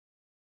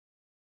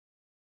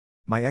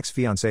My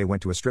ex-fiancée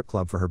went to a strip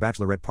club for her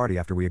bachelorette party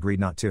after we agreed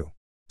not to.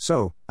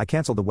 So, I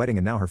cancelled the wedding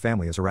and now her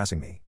family is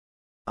harassing me.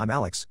 I'm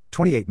Alex,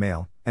 28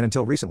 male, and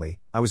until recently,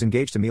 I was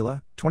engaged to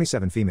Mila,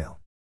 27 female.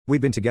 We'd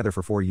been together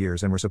for 4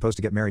 years and were supposed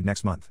to get married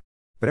next month.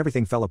 But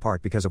everything fell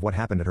apart because of what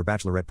happened at her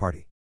bachelorette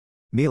party.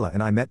 Mila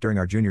and I met during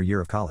our junior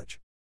year of college.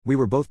 We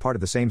were both part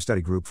of the same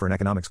study group for an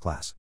economics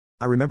class.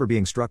 I remember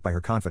being struck by her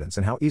confidence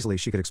and how easily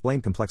she could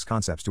explain complex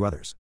concepts to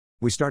others.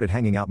 We started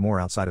hanging out more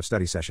outside of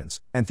study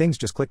sessions, and things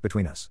just clicked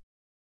between us.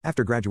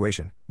 After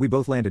graduation, we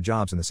both landed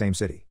jobs in the same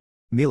city.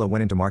 Mila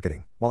went into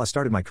marketing, while I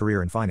started my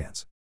career in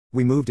finance.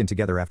 We moved in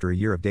together after a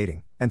year of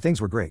dating, and things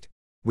were great.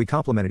 We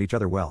complemented each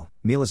other well.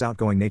 Mila's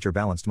outgoing nature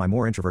balanced my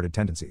more introverted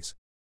tendencies.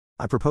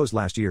 I proposed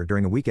last year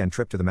during a weekend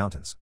trip to the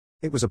mountains.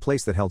 It was a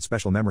place that held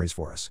special memories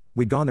for us.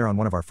 We'd gone there on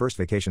one of our first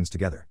vacations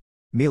together.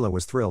 Mila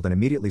was thrilled and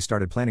immediately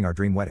started planning our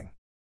dream wedding.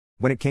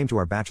 When it came to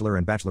our bachelor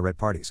and bachelorette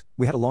parties,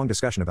 we had a long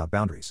discussion about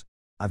boundaries.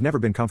 I've never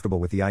been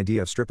comfortable with the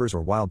idea of strippers or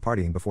wild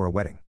partying before a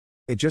wedding.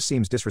 It just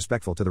seems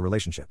disrespectful to the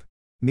relationship.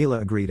 Mila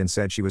agreed and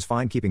said she was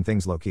fine keeping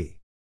things low-key.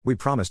 We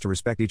promised to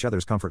respect each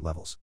other's comfort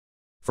levels.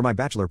 For my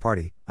bachelor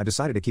party, I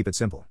decided to keep it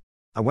simple.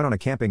 I went on a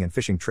camping and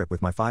fishing trip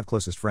with my 5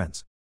 closest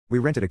friends. We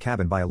rented a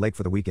cabin by a lake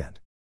for the weekend.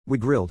 We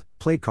grilled,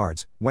 played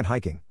cards, went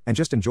hiking, and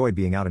just enjoyed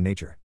being out in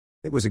nature.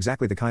 It was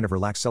exactly the kind of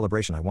relaxed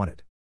celebration I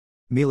wanted.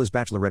 Mila's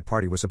bachelorette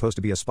party was supposed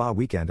to be a spa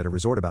weekend at a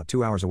resort about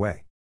 2 hours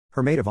away.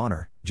 Her maid of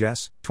honor,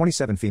 Jess,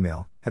 27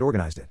 female, had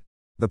organized it.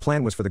 The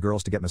plan was for the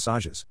girls to get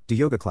massages, do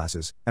yoga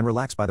classes, and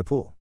relax by the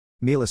pool.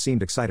 Mila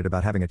seemed excited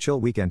about having a chill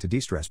weekend to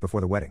de-stress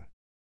before the wedding.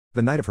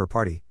 The night of her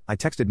party, I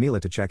texted Mila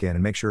to check in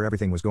and make sure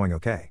everything was going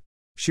okay.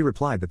 She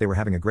replied that they were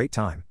having a great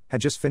time,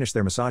 had just finished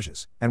their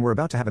massages, and were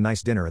about to have a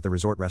nice dinner at the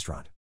resort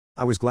restaurant.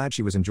 I was glad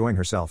she was enjoying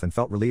herself and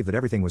felt relieved that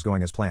everything was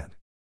going as planned.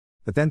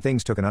 But then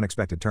things took an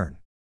unexpected turn.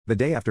 The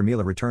day after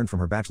Mila returned from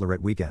her bachelorette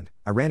weekend,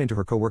 I ran into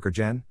her coworker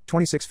Jen,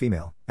 26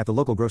 female, at the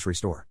local grocery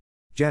store.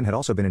 Jen had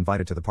also been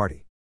invited to the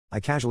party. I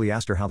casually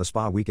asked her how the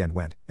spa weekend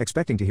went,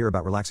 expecting to hear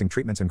about relaxing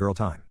treatments and girl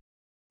time.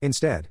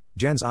 Instead,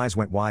 Jen's eyes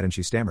went wide and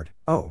she stammered,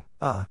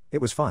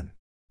 it was fun.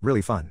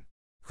 Really fun.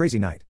 Crazy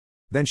night.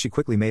 Then she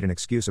quickly made an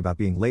excuse about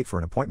being late for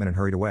an appointment and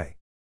hurried away.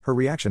 Her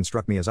reaction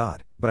struck me as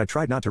odd, but I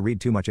tried not to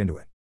read too much into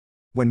it.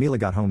 When Mila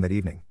got home that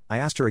evening, I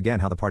asked her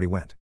again how the party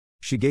went.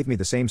 She gave me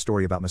the same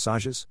story about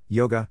massages,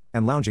 yoga,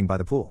 and lounging by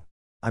the pool.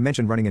 I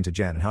mentioned running into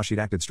Jen and how she'd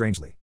acted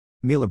strangely.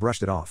 Mila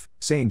brushed it off,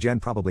 saying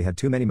Jen probably had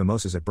too many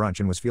mimosas at brunch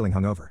and was feeling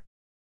hungover.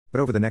 But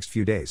over the next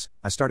few days,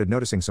 I started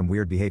noticing some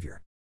weird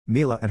behavior.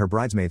 Mila and her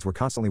bridesmaids were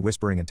constantly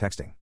whispering and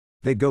texting.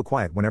 They'd go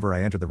quiet whenever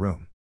I entered the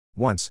room.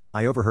 Once,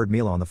 I overheard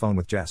Mila on the phone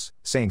with Jess,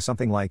 saying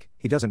something like,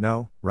 "He doesn't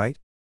know, right?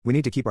 We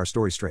need to keep our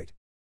story straight."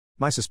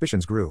 My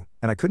suspicions grew,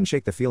 and I couldn't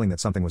shake the feeling that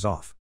something was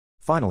off.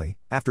 Finally,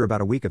 after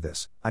about a week of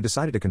this, I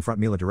decided to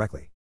confront Mila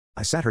directly.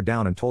 I sat her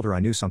down and told her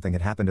I knew something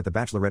had happened at the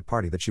bachelorette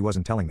party that she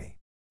wasn't telling me.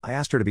 I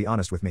asked her to be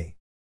honest with me.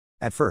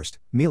 At first,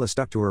 Mila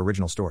stuck to her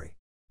original story.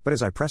 But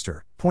as I pressed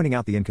her, pointing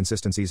out the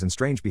inconsistencies and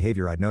strange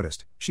behavior I'd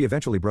noticed, she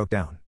eventually broke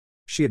down.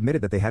 She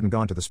admitted that they hadn't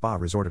gone to the spa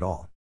resort at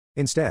all.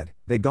 Instead,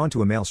 they'd gone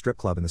to a male strip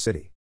club in the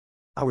city.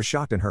 I was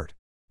shocked and hurt.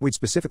 We'd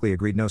specifically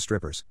agreed no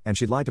strippers, and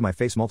she'd lied to my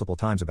face multiple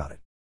times about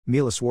it.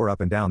 Mila swore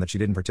up and down that she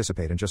didn't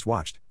participate and just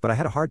watched, but I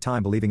had a hard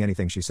time believing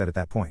anything she said at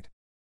that point.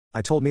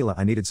 I told Mila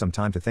I needed some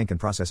time to think and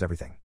process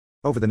everything.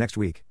 Over the next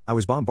week, I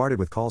was bombarded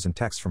with calls and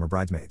texts from her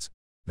bridesmaids.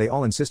 They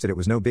all insisted it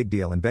was no big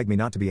deal and begged me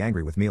not to be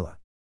angry with Mila.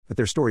 But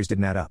their stories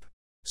didn't add up.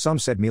 Some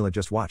said Mila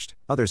just watched,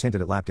 others hinted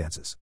at lap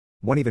dances.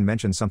 One even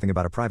mentioned something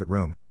about a private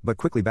room, but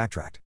quickly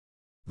backtracked.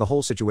 The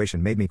whole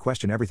situation made me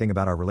question everything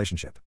about our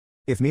relationship.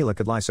 If Mila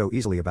could lie so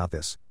easily about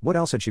this, what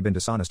else had she been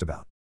dishonest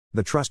about?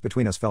 The trust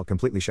between us felt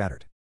completely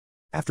shattered.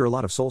 After a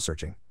lot of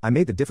soul-searching, I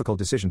made the difficult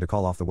decision to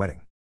call off the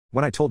wedding.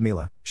 When I told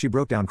Mila, she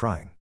broke down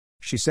crying.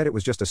 She said it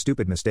was just a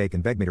stupid mistake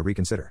and begged me to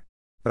reconsider.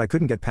 But I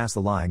couldn't get past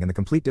the lying and the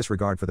complete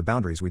disregard for the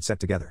boundaries we'd set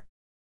together.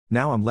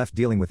 Now I'm left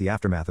dealing with the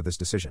aftermath of this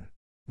decision.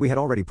 We had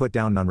already put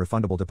down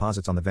non-refundable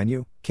deposits on the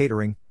venue,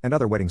 catering, and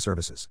other wedding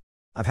services.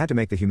 I've had to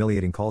make the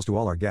humiliating calls to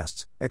all our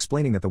guests,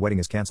 explaining that the wedding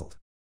is cancelled.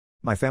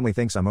 My family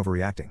thinks I'm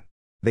overreacting.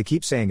 They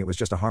keep saying it was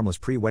just a harmless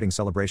pre-wedding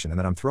celebration and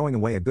that I'm throwing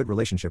away a good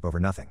relationship over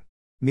nothing.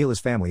 Mila's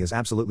family is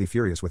absolutely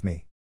furious with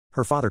me.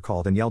 Her father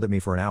called and yelled at me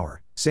for an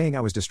hour, saying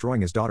I was destroying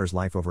his daughter's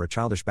life over a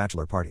childish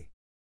bachelor party.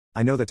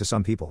 I know that to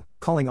some people,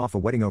 calling off a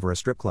wedding over a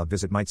strip club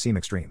visit might seem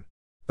extreme.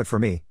 But for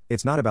me,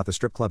 it's not about the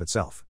strip club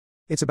itself.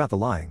 It's about the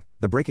lying,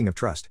 the breaking of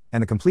trust,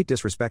 and the complete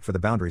disrespect for the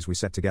boundaries we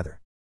set together.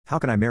 How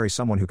can I marry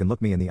someone who can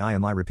look me in the eye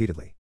and lie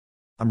repeatedly?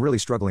 I'm really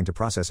struggling to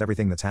process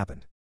everything that's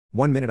happened.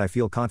 One minute I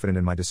feel confident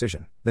in my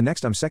decision, the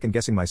next I'm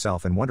second-guessing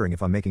myself and wondering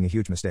if I'm making a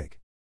huge mistake.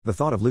 The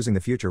thought of losing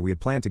the future we had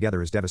planned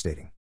together is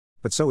devastating.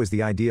 But so is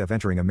the idea of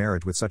entering a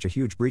marriage with such a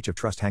huge breach of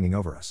trust hanging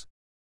over us.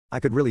 I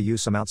could really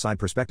use some outside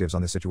perspectives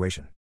on this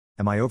situation.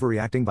 Am I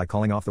overreacting by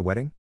calling off the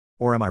wedding?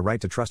 Or am I right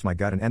to trust my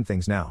gut and end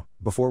things now,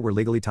 before we're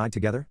legally tied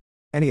together?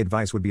 Any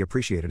advice would be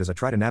appreciated as I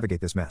try to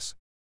navigate this mess.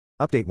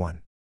 Update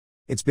 1.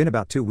 It's been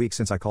about 2 weeks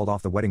since I called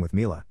off the wedding with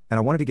Mila, and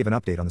I wanted to give an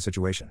update on the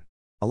situation.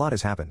 A lot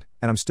has happened,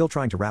 and I'm still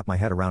trying to wrap my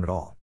head around it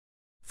all.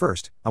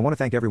 First, I want to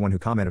thank everyone who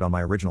commented on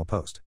my original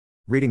post.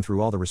 Reading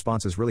through all the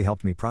responses really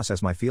helped me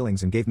process my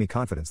feelings and gave me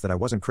confidence that I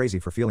wasn't crazy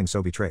for feeling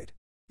so betrayed.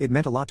 It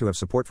meant a lot to have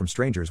support from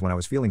strangers when I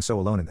was feeling so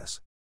alone in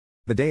this.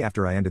 The day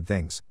after I ended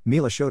things,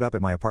 Mila showed up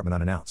at my apartment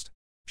unannounced.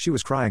 She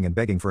was crying and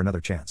begging for another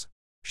chance.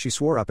 She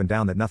swore up and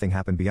down that nothing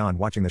happened beyond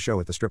watching the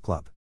show at the strip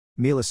club.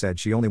 Mila said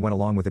she only went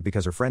along with it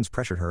because her friends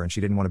pressured her and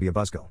she didn't want to be a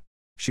buzzkill.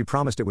 She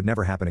promised it would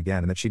never happen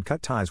again and that she'd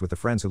cut ties with the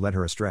friends who led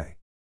her astray.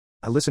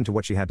 I listened to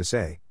what she had to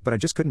say, but I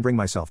just couldn't bring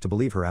myself to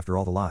believe her after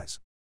all the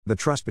lies. The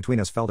trust between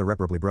us felt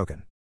irreparably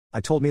broken.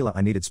 I told Mila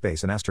I needed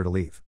space and asked her to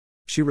leave.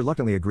 She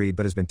reluctantly agreed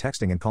but has been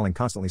texting and calling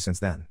constantly since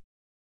then.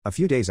 A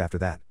few days after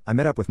that, I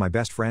met up with my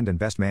best friend and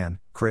best man,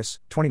 Chris,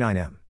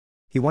 29M.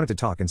 He wanted to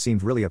talk and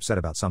seemed really upset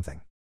about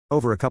something.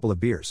 Over a couple of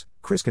beers,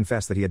 Chris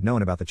confessed that he had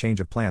known about the change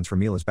of plans for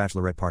Mila's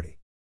bachelorette party.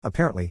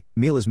 Apparently,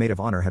 Mila's maid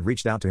of honor had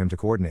reached out to him to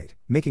coordinate,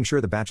 making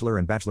sure the bachelor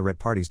and bachelorette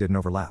parties didn't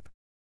overlap.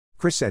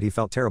 Chris said he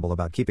felt terrible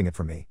about keeping it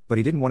from me, but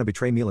he didn't want to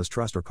betray Mila's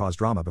trust or cause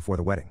drama before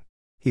the wedding.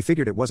 He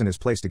figured it wasn't his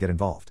place to get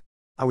involved.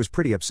 I was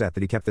pretty upset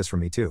that he kept this from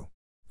me too.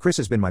 Chris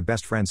has been my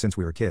best friend since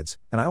we were kids,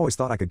 and I always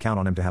thought I could count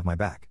on him to have my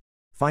back.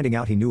 Finding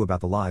out he knew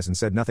about the lies and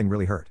said nothing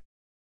really hurt.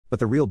 But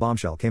the real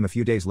bombshell came a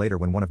few days later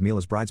when one of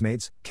Mila's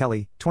bridesmaids,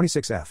 Kelly,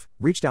 26F,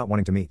 reached out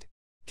wanting to meet.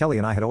 Kelly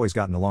and I had always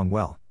gotten along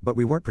well, but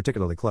we weren't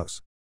particularly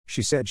close.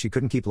 She said she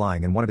couldn't keep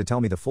lying and wanted to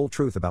tell me the full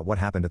truth about what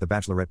happened at the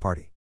bachelorette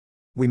party.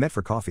 We met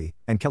for coffee,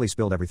 and Kelly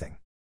spilled everything.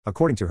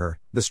 According to her,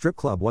 the strip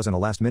club wasn't a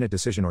last-minute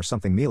decision or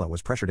something Mila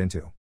was pressured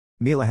into.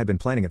 Mila had been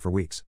planning it for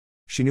weeks.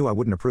 She knew I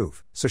wouldn't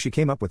approve, so she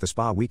came up with the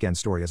spa weekend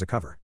story as a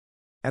cover.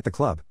 At the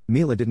club,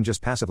 Mila didn't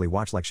just passively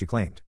watch like she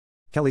claimed.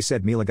 Kelly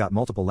said Mila got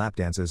multiple lap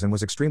dances and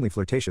was extremely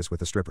flirtatious with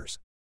the strippers.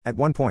 At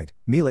one point,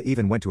 Mila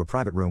even went to a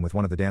private room with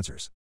one of the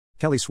dancers.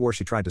 Kelly swore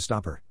she tried to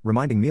stop her,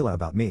 reminding Mila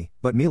about me,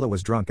 but Mila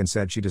was drunk and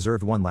said she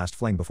deserved one last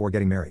fling before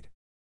getting married.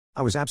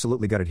 I was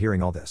absolutely gutted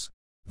hearing all this.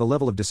 The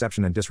level of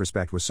deception and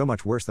disrespect was so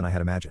much worse than I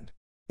had imagined.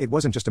 It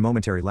wasn't just a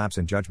momentary lapse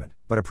in judgment,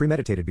 but a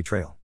premeditated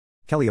betrayal.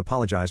 Kelly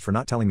apologized for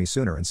not telling me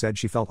sooner and said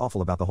she felt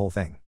awful about the whole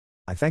thing.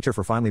 I thanked her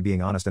for finally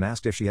being honest and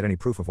asked if she had any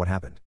proof of what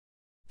happened.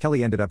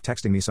 Kelly ended up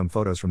texting me some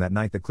photos from that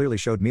night that clearly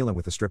showed Mila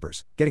with the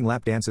strippers, getting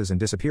lap dances and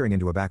disappearing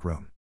into a back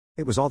room.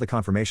 It was all the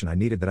confirmation I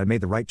needed that I'd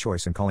made the right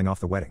choice in calling off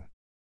the wedding.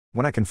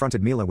 When I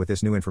confronted Mila with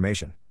this new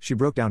information, she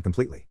broke down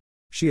completely.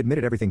 She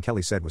admitted everything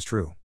Kelly said was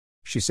true.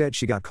 She said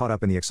she got caught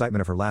up in the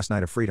excitement of her last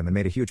night of freedom and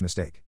made a huge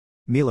mistake.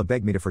 Mila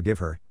begged me to forgive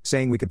her,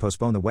 saying we could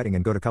postpone the wedding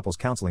and go to couples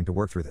counseling to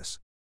work through this.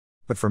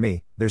 But for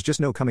me, there's just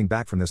no coming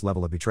back from this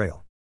level of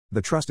betrayal.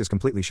 The trust is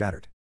completely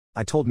shattered.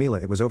 I told Mila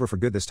it was over for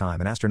good this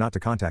time and asked her not to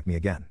contact me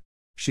again.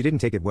 She didn't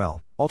take it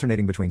well,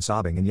 alternating between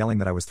sobbing and yelling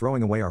that I was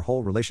throwing away our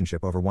whole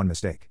relationship over one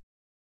mistake.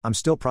 I'm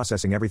still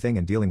processing everything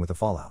and dealing with the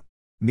fallout.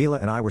 Mila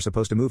and I were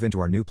supposed to move into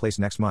our new place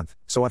next month,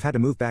 so I've had to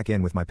move back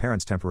in with my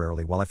parents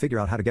temporarily while I figure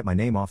out how to get my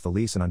name off the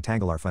lease and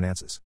untangle our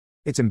finances.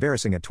 It's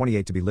embarrassing at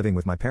 28 to be living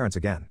with my parents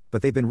again,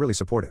 but they've been really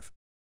supportive.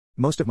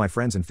 Most of my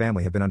friends and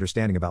family have been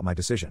understanding about my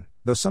decision,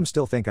 though some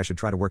still think I should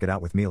try to work it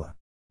out with Mila.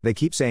 They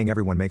keep saying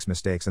everyone makes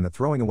mistakes and that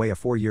throwing away a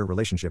 4-year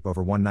relationship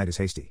over one night is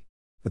hasty.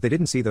 But they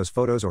didn't see those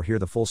photos or hear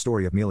the full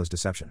story of Mila's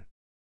deception.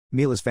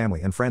 Mila's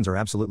family and friends are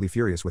absolutely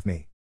furious with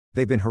me.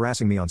 They've been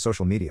harassing me on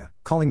social media,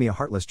 calling me a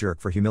heartless jerk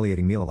for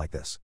humiliating Mila like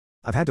this.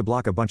 I've had to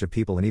block a bunch of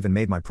people and even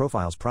made my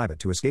profiles private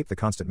to escape the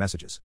constant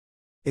messages.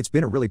 It's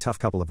been a really tough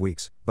couple of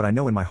weeks, but I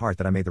know in my heart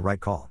that I made the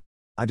right call.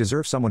 I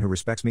deserve someone who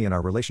respects me and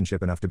our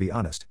relationship enough to be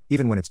honest,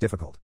 even when it's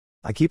difficult.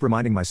 I keep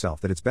reminding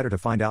myself that it's better to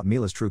find out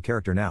Mila's true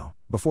character now,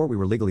 before we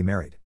were legally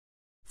married.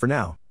 For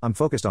now, I'm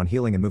focused on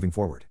healing and moving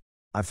forward.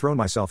 I've thrown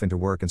myself into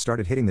work and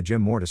started hitting the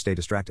gym more to stay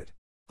distracted.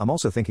 I'm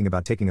also thinking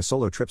about taking a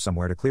solo trip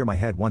somewhere to clear my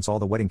head once all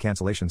the wedding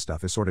cancellation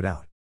stuff is sorted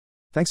out.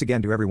 Thanks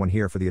again to everyone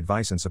here for the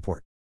advice and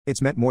support.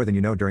 It's meant more than you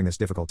know during this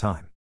difficult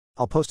time.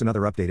 I'll post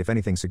another update if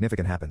anything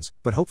significant happens,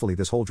 but hopefully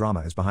this whole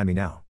drama is behind me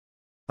now.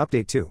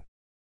 Update 2.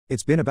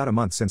 It's been about a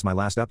month since my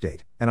last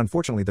update, and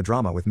unfortunately the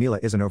drama with Mila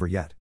isn't over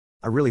yet.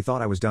 I really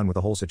thought I was done with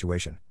the whole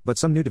situation, but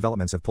some new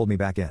developments have pulled me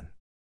back in.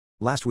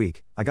 Last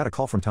week, I got a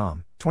call from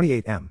Tom,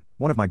 28M,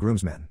 one of my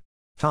groomsmen.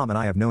 Tom and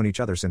I have known each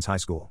other since high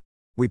school.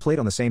 We played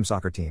on the same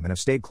soccer team and have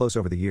stayed close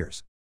over the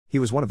years. He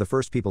was one of the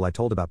first people I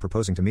told about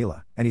proposing to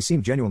Mila, and he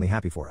seemed genuinely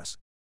happy for us.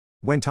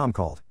 When Tom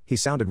called, he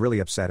sounded really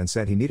upset and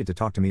said he needed to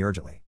talk to me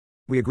urgently.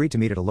 We agreed to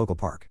meet at a local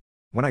park.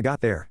 When I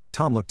got there,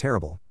 Tom looked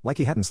terrible, like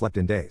he hadn't slept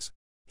in days.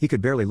 He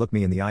could barely look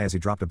me in the eye as he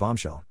dropped a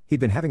bombshell. He'd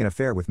been having an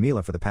affair with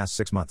Mila for the past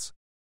 6 months.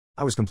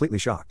 I was completely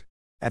shocked.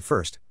 At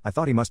first, I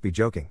thought he must be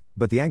joking,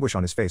 but the anguish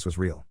on his face was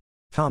real.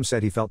 Tom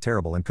said he felt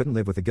terrible and couldn't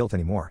live with the guilt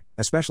anymore,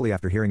 especially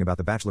after hearing about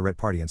the bachelorette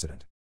party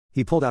incident.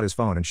 He pulled out his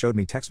phone and showed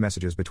me text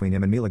messages between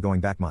him and Mila going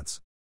back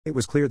months. It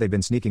was clear they'd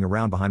been sneaking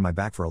around behind my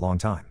back for a long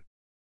time.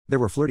 There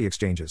were flirty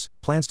exchanges,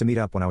 plans to meet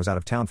up when I was out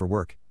of town for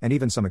work, and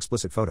even some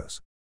explicit photos.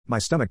 My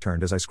stomach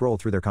turned as I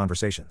scrolled through their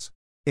conversations.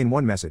 In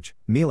one message,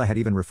 Mila had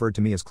even referred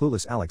to me as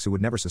clueless Alex who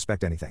would never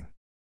suspect anything.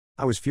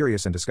 I was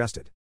furious and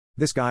disgusted.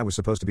 This guy was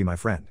supposed to be my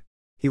friend.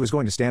 He was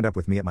going to stand up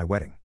with me at my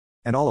wedding.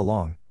 And all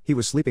along, he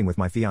was sleeping with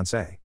my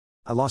fiancée.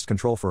 I lost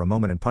control for a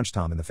moment and punched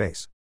Tom in the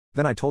face.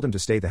 Then I told him to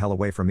stay the hell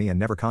away from me and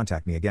never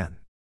contact me again.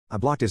 I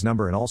blocked his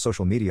number and all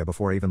social media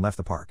before I even left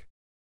the park.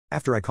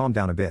 After I calmed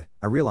down a bit,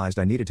 I realized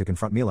I needed to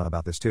confront Mila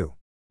about this too.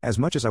 As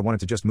much as I wanted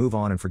to just move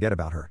on and forget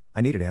about her,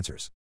 I needed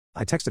answers.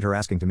 I texted her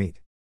asking to meet.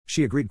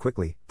 She agreed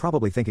quickly,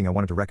 probably thinking I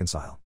wanted to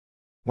reconcile.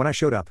 When I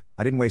showed up,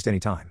 I didn't waste any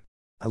time.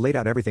 I laid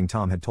out everything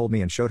Tom had told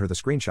me and showed her the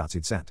screenshots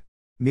he'd sent.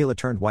 Mila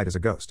turned white as a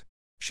ghost.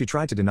 She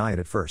tried to deny it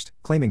at first,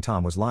 claiming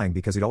Tom was lying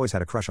because he'd always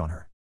had a crush on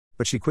her.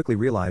 But she quickly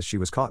realized she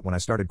was caught when I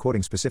started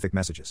quoting specific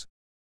messages.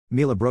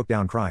 Mila broke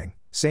down crying,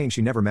 saying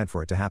she never meant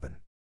for it to happen.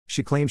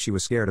 She claimed she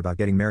was scared about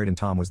getting married and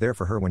Tom was there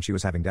for her when she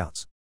was having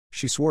doubts.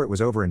 She swore it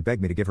was over and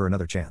begged me to give her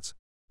another chance.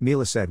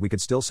 Mila said we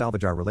could still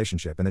salvage our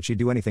relationship and that she'd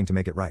do anything to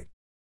make it right.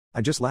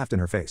 I just laughed in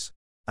her face.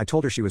 I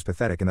told her she was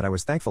pathetic and that I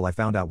was thankful I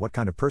found out what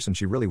kind of person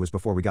she really was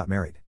before we got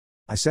married.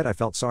 I said I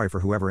felt sorry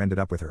for whoever ended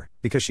up with her,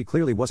 because she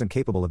clearly wasn't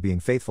capable of being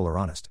faithful or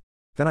honest.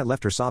 Then I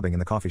left her sobbing in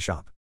the coffee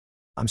shop.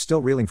 I'm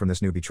still reeling from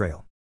this new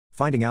betrayal.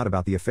 Finding out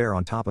about the affair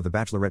on top of the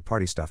bachelorette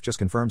party stuff just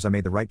confirms I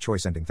made the right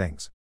choice ending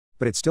things.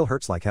 But it still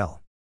hurts like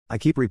hell. I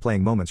keep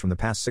replaying moments from the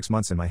past 6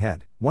 months in my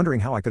head,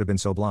 wondering how I could have been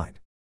so blind.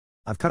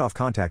 I've cut off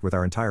contact with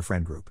our entire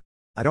friend group.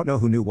 I don't know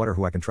who knew what or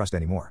who I can trust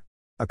anymore.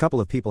 A couple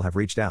of people have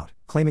reached out,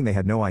 claiming they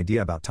had no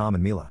idea about Tom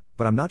and Mila,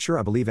 but I'm not sure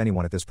I believe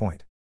anyone at this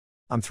point.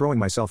 I'm throwing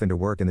myself into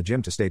work in the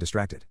gym to stay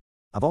distracted.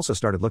 I've also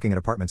started looking at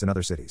apartments in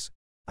other cities.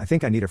 I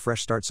think I need a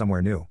fresh start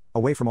somewhere new,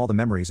 away from all the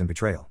memories and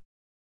betrayal.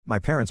 My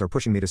parents are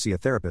pushing me to see a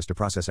therapist to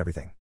process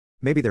everything.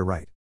 Maybe they're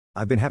right.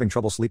 I've been having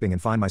trouble sleeping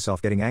and find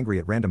myself getting angry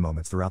at random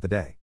moments throughout the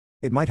day.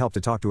 It might help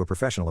to talk to a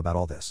professional about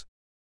all this.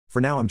 For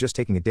now, I'm just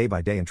taking it day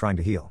by day and trying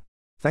to heal.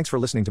 Thanks for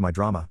listening to my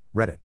drama,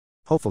 Reddit.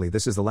 Hopefully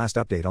this is the last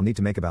update I'll need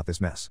to make about this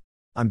mess.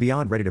 I'm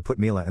beyond ready to put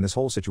Mila and this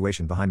whole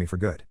situation behind me for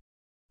good.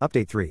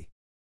 Update 3.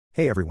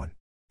 Hey everyone.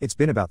 It's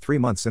been about 3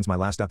 months since my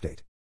last update.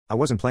 I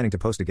wasn't planning to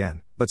post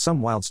again, but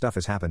some wild stuff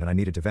has happened and I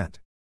needed to vent.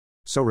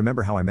 So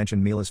remember how I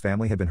mentioned Mila's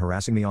family had been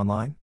harassing me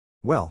online?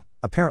 Well,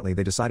 apparently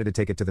they decided to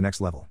take it to the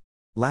next level.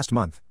 Last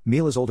month,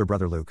 Mila's older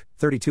brother Luke,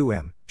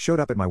 32M, showed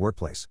up at my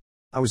workplace.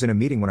 I was in a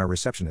meeting when our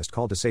receptionist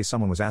called to say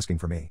someone was asking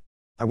for me.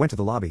 I went to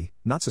the lobby,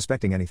 not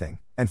suspecting anything,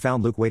 and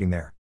found Luke waiting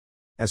there.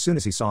 As soon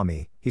as he saw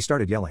me, he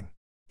started yelling.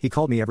 He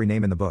called me every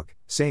name in the book,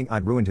 saying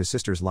I'd ruined his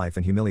sister's life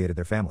and humiliated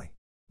their family.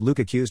 Luke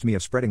accused me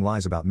of spreading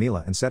lies about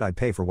Mila and said I'd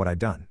pay for what I'd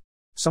done.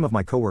 Some of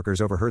my coworkers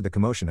overheard the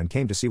commotion and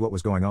came to see what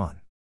was going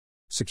on.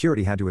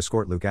 Security had to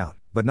escort Luke out,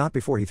 but not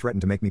before he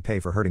threatened to make me pay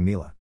for hurting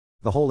Mila.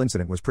 The whole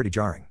incident was pretty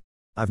jarring.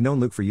 I've known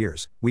Luke for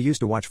years, we used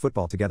to watch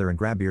football together and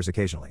grab beers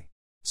occasionally.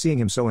 Seeing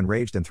him so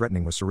enraged and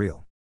threatening was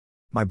surreal.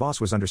 My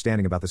boss was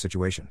understanding about the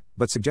situation,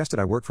 but suggested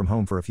I work from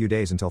home for a few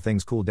days until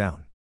things cooled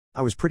down.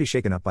 I was pretty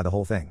shaken up by the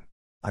whole thing.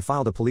 I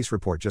filed a police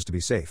report just to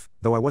be safe,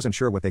 though I wasn't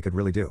sure what they could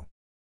really do.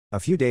 A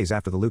few days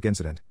after the Luke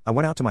incident, I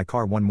went out to my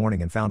car one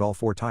morning and found all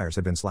 4 tires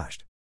had been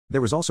slashed.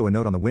 There was also a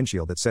note on the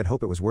windshield that said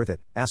hope it was worth it,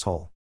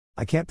 asshole.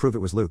 I can't prove it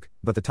was Luke,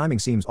 but the timing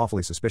seems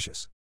awfully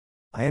suspicious.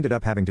 I ended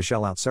up having to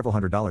shell out several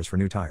 $100s for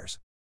new tires.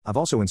 I've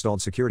also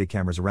installed security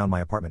cameras around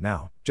my apartment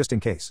now, just in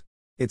case.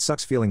 It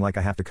sucks feeling like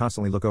I have to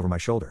constantly look over my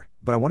shoulder,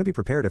 but I want to be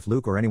prepared if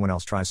Luke or anyone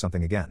else tries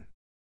something again.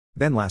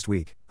 Then last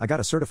week, I got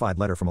a certified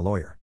letter from a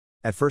lawyer.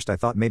 At first I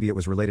thought maybe it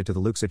was related to the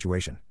Luke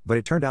situation, but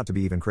it turned out to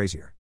be even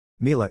crazier.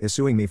 Mila is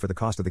suing me for the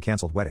cost of the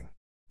cancelled wedding.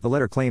 The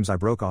letter claims I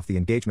broke off the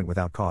engagement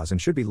without cause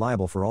and should be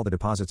liable for all the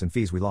deposits and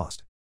fees we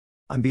lost.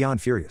 I'm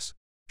beyond furious.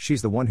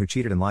 She's the one who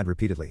cheated and lied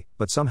repeatedly,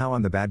 but somehow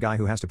I'm the bad guy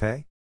who has to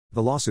pay?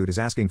 The lawsuit is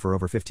asking for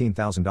over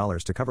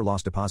 $15,000 to cover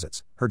lost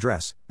deposits, her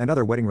dress, and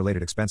other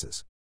wedding-related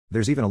expenses.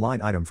 There's even a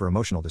line item for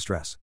emotional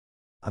distress.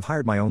 I've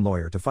hired my own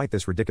lawyer to fight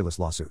this ridiculous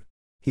lawsuit.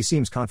 He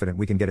seems confident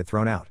we can get it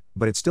thrown out,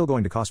 but it's still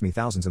going to cost me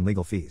thousands in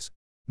legal fees.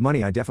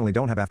 Money I definitely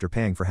don't have after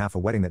paying for half a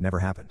wedding that never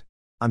happened.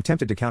 I'm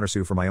tempted to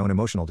countersue for my own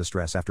emotional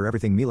distress after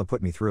everything Mila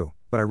put me through,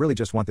 but I really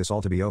just want this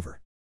all to be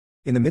over.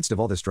 In the midst of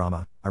all this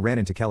drama, I ran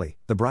into Kelly,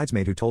 the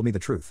bridesmaid who told me the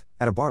truth,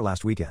 at a bar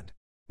last weekend.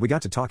 We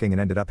got to talking and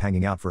ended up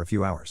hanging out for a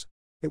few hours.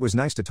 It was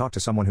nice to talk to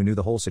someone who knew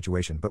the whole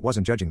situation but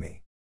wasn't judging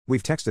me.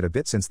 We've texted a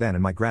bit since then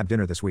and might grab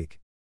dinner this week.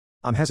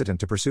 I'm hesitant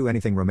to pursue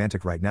anything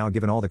romantic right now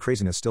given all the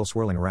craziness still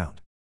swirling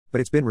around. But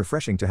it's been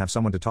refreshing to have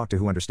someone to talk to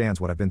who understands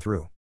what I've been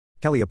through.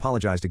 Kelly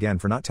apologized again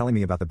for not telling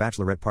me about the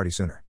bachelorette party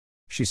sooner.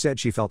 She said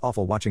she felt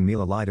awful watching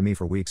Mila lie to me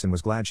for weeks and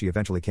was glad she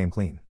eventually came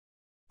clean.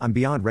 I'm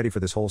beyond ready for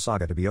this whole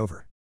saga to be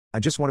over. I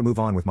just want to move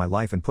on with my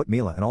life and put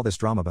Mila and all this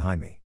drama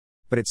behind me.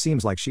 But it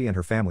seems like she and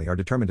her family are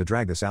determined to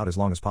drag this out as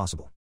long as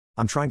possible.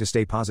 I'm trying to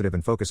stay positive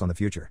and focus on the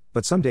future,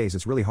 but some days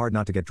it's really hard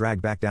not to get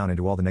dragged back down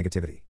into all the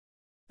negativity.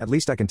 At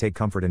least I can take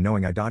comfort in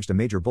knowing I dodged a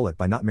major bullet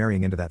by not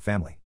marrying into that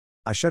family.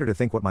 I shudder to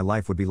think what my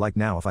life would be like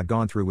now if I'd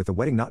gone through with the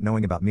wedding not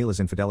knowing about Mila's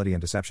infidelity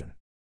and deception.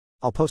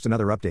 I'll post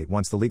another update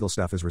once the legal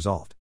stuff is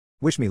resolved.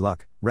 Wish me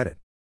luck, Reddit.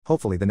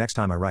 Hopefully the next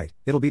time I write,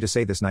 it'll be to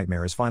say this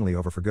nightmare is finally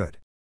over for good.